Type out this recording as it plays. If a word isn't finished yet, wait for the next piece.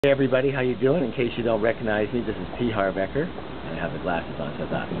Hey everybody, how you doing? In case you don't recognize me, this is Harv Eker. I have the glasses on, so I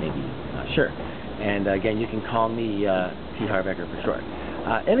thought maybe not sure. And again, you can call me Harv Eker for short.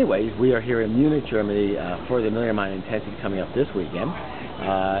 Anyways, we are here in Munich, Germany for the Millionaire Mind Intensive coming up this weekend.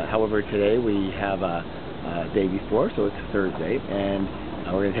 However, today we have a day before, so it's Thursday, and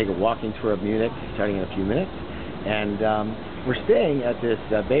we're going to take a walking tour of Munich starting in a few minutes. And we're staying at this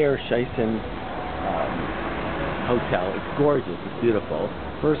Bayerischer hotel. It's gorgeous, it's beautiful.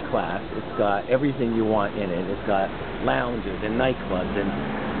 First class. It's got everything you want in it. It's got lounges and nightclubs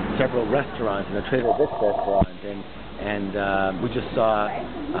and several restaurants and a Trader Vic's restaurant. And we just saw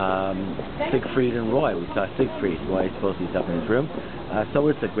Siegfried and Roy. We saw Siegfried. Roy is supposed to be up in his room. So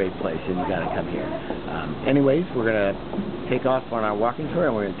it's a great place, and you got to come here. Anyways, we're going to take off on our walking tour,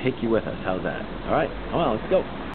 and we're going to take you with us. How's that? All right. Come on, let's go.